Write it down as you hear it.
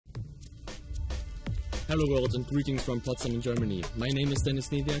Hello world and greetings from Potsdam in Germany. My name is Denis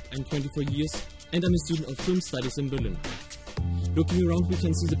Newiak, I'm 24 years and I'm a student of film studies in Berlin. Looking around we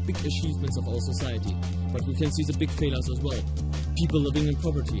can see the big achievements of our society, but we can see the big failures as well. People living in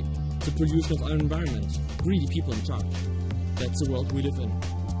poverty, the pollution of our environment, greedy people in charge. That's the world we live in.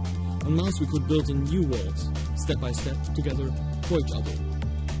 On Mars we could build a new world, step by step, together, for each other.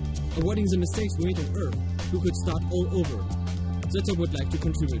 Avoiding the mistakes we made on Earth, we could start all over. That's what I would like to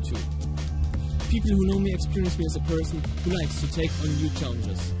contribute to. People who know me experience me as a person who likes to take on new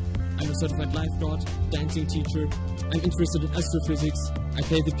challenges. I'm a certified lifeguard, dancing teacher, I'm interested in astrophysics, I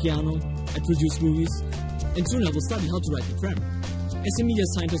play the piano, I produce movies, and soon I will study how to write the tram. As a media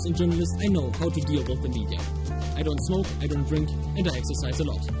scientist and journalist, I know how to deal with the media. I don't smoke, I don't drink, and I exercise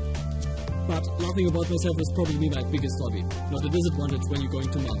a lot. But laughing about myself is probably my biggest hobby. Not a disadvantage when you're going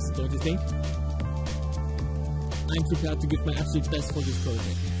to Mars, don't you think? I'm prepared to give my absolute best for this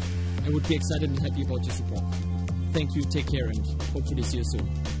project. I would be excited and happy about your support. Thank you, take care, and hopefully see you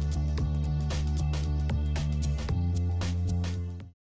soon.